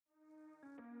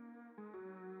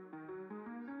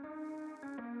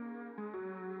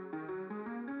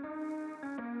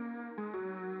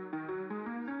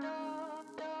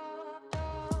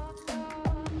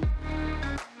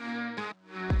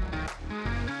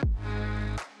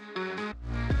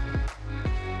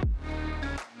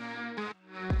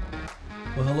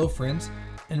Well, hello, friends,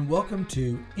 and welcome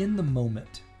to In the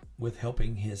Moment with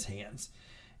Helping His Hands.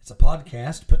 It's a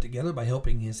podcast put together by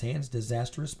Helping His Hands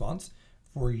Disaster Response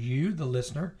for you, the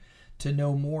listener, to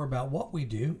know more about what we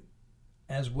do,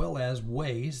 as well as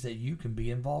ways that you can be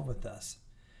involved with us.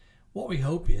 What we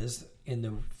hope is, in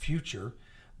the future,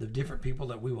 the different people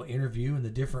that we will interview and the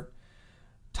different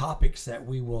topics that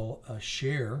we will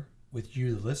share with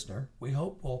you, the listener, we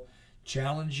hope will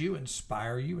challenge you,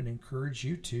 inspire you, and encourage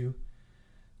you to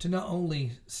not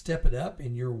only step it up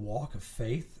in your walk of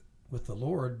faith with the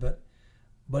Lord,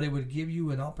 but it would give you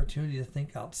an opportunity to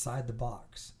think outside the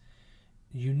box.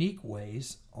 Unique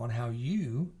ways on how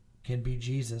you can be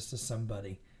Jesus to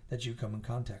somebody that you come in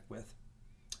contact with.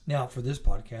 Now, for this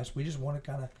podcast, we just want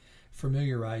to kind of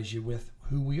familiarize you with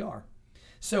who we are.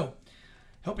 So,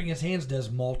 Helping His Hands does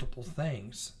multiple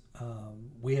things.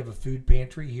 We have a food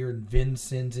pantry here in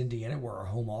Vincennes, Indiana, where our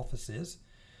home office is.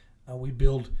 We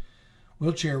build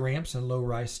wheelchair ramps and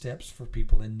low-rise steps for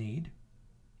people in need.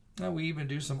 We even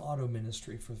do some auto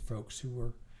ministry for folks who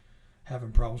are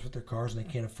having problems with their cars and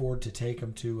they can't afford to take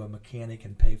them to a mechanic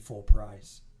and pay full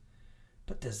price.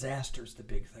 But disaster is the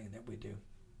big thing that we do.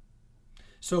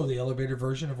 So the elevator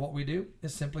version of what we do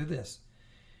is simply this: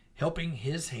 Helping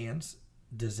His Hands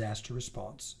Disaster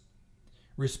Response.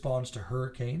 Responds to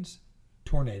hurricanes,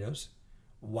 tornadoes,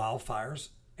 wildfires,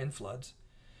 and floods.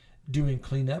 Doing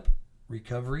cleanup,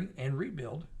 recovery, and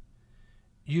rebuild.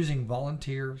 Using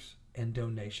volunteers and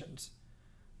donations.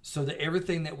 So that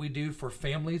everything that we do for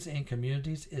families and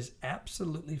communities is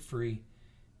absolutely free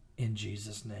in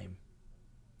Jesus' name.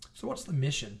 So what's the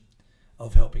mission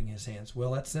of Helping His Hands?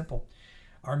 Well, that's simple.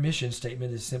 Our mission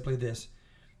statement is simply this: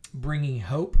 bringing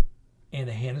hope and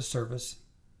a hand of service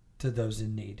to those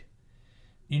in need.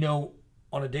 You know,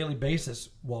 on a daily basis,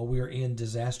 while we are in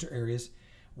disaster areas,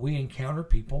 we encounter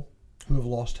people who have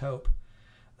lost hope.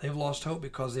 They've lost hope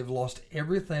because they've lost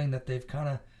everything that they've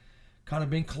kind of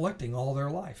been collecting all their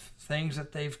life. Things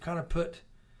that they've kind of put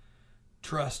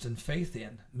trust and faith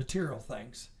in, material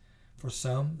things. For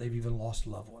some, they've even lost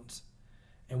loved ones.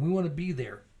 And we want to be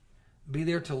there. Be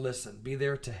there to listen. Be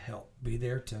there to help. Be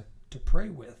there to pray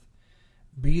with.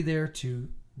 Be there to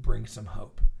bring some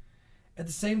hope. At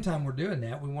the same time we're doing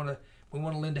that, we want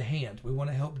to lend a hand. We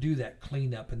want to help do that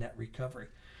cleanup and that recovery.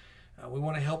 We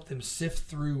want to help them sift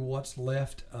through what's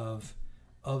left of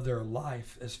their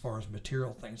life as far as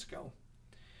material things go.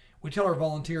 We tell our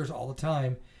volunteers all the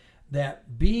time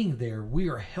that being there, we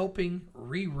are helping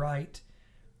rewrite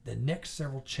the next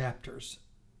several chapters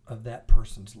of that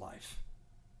person's life.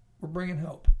 We're bringing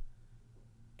hope,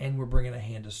 and we're bringing a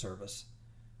hand of service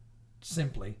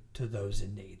simply to those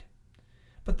in need.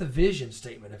 But the vision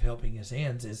statement of Helping His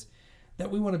Hands is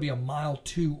that we want to be a Mile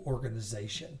 2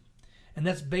 organization. And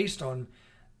that's based on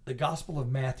the Gospel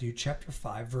of Matthew, chapter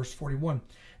 5, verse 41.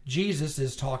 Jesus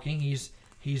is talking. He's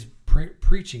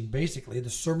preaching, basically,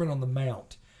 the Sermon on the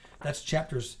Mount. That's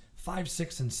chapters 5,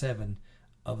 6, and 7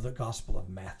 of the Gospel of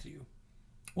Matthew.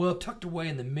 Well, tucked away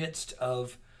in the midst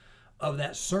of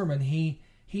that sermon, he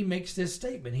makes this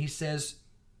statement. He says,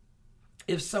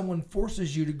 if someone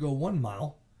forces you to go 1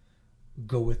 mile,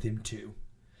 go with him 2.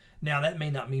 Now, that may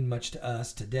not mean much to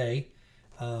us today,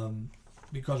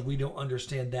 because we don't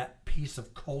understand that piece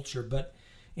of culture. But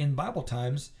in Bible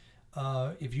times,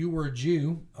 if you were a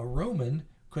Jew, a Roman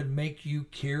could make you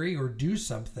carry or do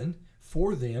something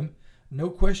for them, no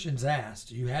questions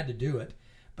asked. You had to do it.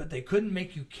 But they couldn't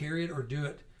make you carry it or do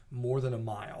it more than 1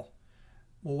 mile.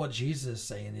 Well, what Jesus is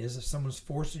saying is, if someone's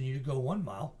forcing you to go 1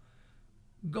 mile,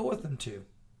 go with them 2.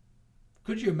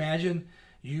 Could you imagine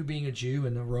you being a Jew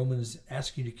and the Romans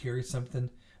asking you to carry something?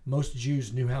 Most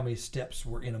Jews knew how many steps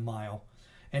were in 1 mile.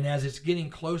 And as it's getting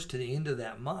close to the end of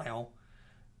that mile,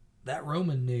 that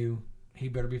Roman knew he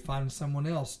better be finding someone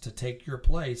else to take your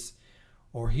place,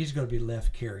 or he's going to be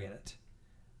left carrying it.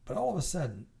 But all of a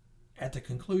sudden, at the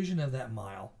conclusion of that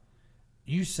mile,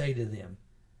 you say to them,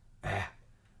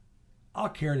 I'll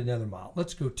carry it another mile.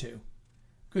 Let's go 2.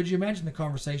 Could you imagine the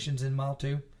conversations in mile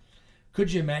 2? Could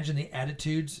you imagine the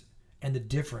attitudes and the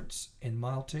difference in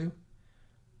mile 2?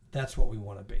 That's what we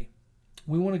want to be.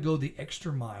 We want to go the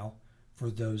extra mile for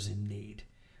those in need,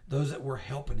 those that we're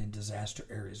helping in disaster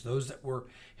areas, those that we're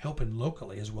helping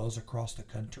locally as well as across the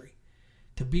country.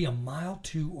 To be a Mile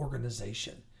 2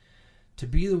 organization, to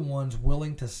be the ones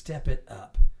willing to step it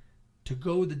up, to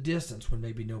go the distance when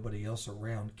maybe nobody else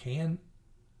around can,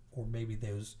 or maybe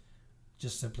those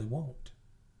just simply won't.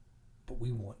 But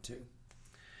we want to.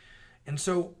 And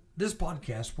so this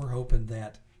podcast, we're hoping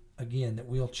that, again, that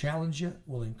we'll challenge you,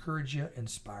 we'll encourage you,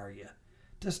 inspire you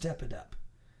to step it up,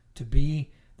 to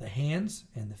be the hands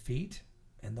and the feet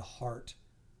and the heart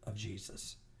of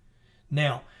Jesus.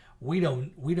 Now, we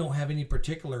don't have any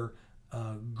particular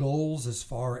goals as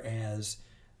far as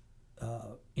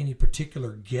any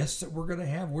particular guests that we're going to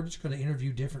have. We're just going to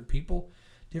interview different people,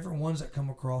 different ones that come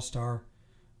across our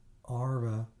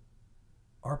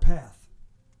path,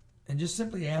 and just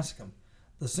simply ask them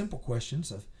the simple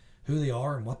questions of who they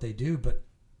are and what they do, but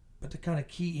to kind of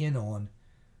key in on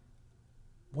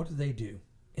what do they do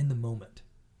in the moment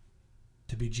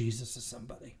to be Jesus to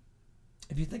somebody.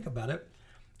 If you think about it,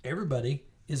 everybody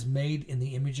is made in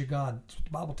the image of God. That's what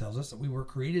the Bible tells us, that we were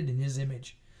created in His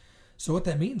image. So what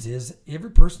that means is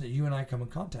every person that you and I come in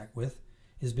contact with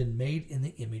has been made in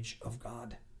the image of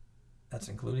God. That's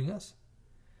including us.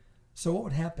 So what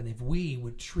would happen if we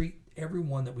would treat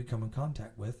everyone that we come in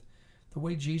contact with the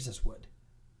way Jesus would?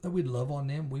 That we'd love on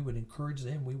them, we would encourage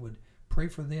them, we would pray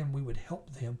for them, we would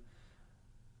help them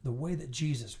the way that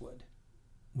Jesus would.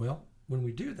 Well, when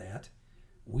we do that,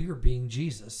 we are being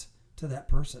Jesus to that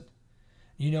person.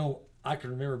 You know, I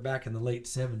can remember back in the late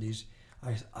 70s,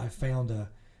 I found a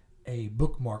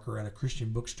bookmarker at a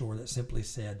Christian bookstore that simply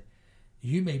said,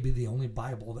 "You may be the only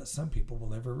Bible that some people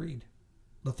will ever read."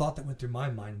 The thought that went through my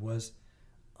mind was,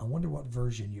 I wonder what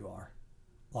version you are.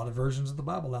 A lot of versions of the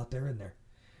Bible out there, isn't there?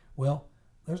 Well,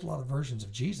 there's a lot of versions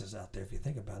of Jesus out there if you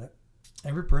think about it.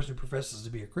 Every person who professes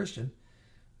to be a Christian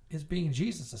is being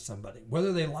Jesus to somebody,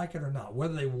 whether they like it or not,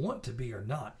 whether they want to be or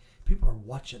not. People are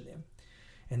watching them.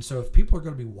 And so if people are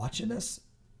going to be watching us,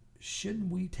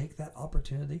 shouldn't we take that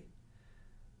opportunity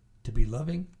to be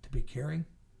loving, to be caring,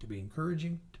 to be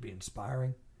encouraging, to be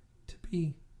inspiring, to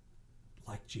be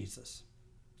like Jesus?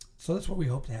 So that's what we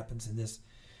hope happens in these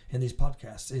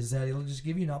podcasts, is that it'll just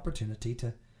give you an opportunity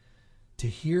to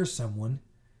hear someone,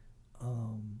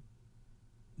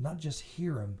 not just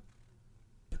hear them,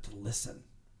 but to listen.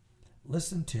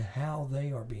 Listen to how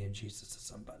they are being Jesus to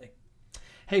somebody.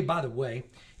 Hey, by the way,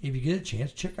 if you get a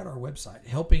chance, check out our website,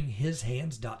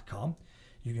 helpinghishands.com.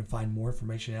 You can find more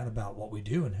information out about what we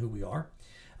do and who we are.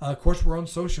 Of course, we're on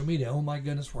social media. Oh my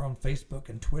goodness, we're on Facebook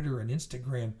and Twitter and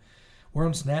Instagram. We're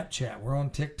on Snapchat. We're on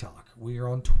TikTok. We are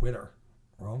on Twitter.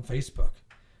 We're on Facebook.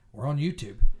 We're on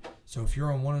YouTube. So if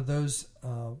you're on one of those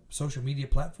social media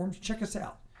platforms, check us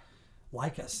out.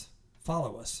 Like us.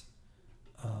 Follow us.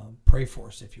 Pray for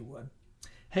us if you would.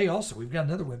 Hey, also, we've got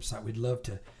another website we'd love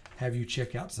to have you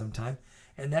check out sometime,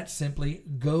 and that's simply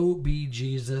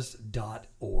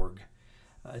gobejesus.org.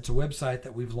 It's a website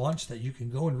that we've launched that you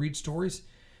can go and read stories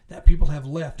that people have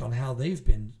left on how they've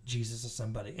been Jesus to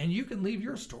somebody, and you can leave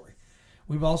your story.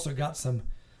 We've also got some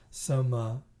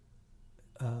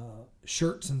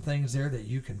shirts and things there that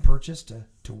you can purchase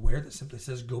to wear that simply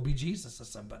says, "Go be Jesus to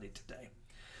somebody today."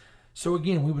 So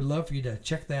again, we would love for you to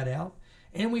check that out,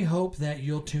 and we hope that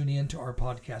you'll tune in to our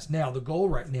podcast. Now, the goal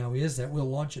right now is that we'll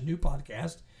launch a new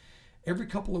podcast every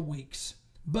couple of weeks,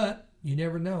 but you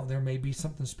never know. There may be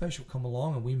something special come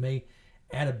along, and we may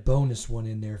add a bonus one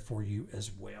in there for you as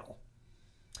well.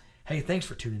 Hey, thanks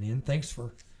for tuning in. Thanks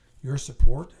for your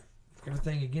support.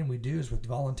 Everything, again, we do is with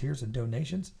volunteers and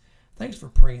donations. Thanks for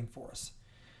praying for us.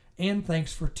 And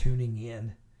thanks for tuning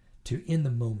in to In the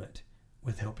Moment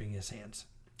with Helping His Hands.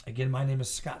 Again, my name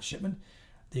is Scott Shipman,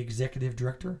 the Executive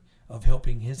Director of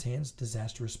Helping His Hands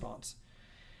Disaster Response.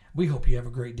 We hope you have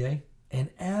a great day. And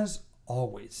as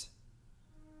always,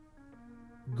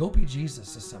 go be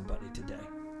Jesus to somebody today.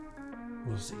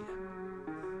 We'll see you.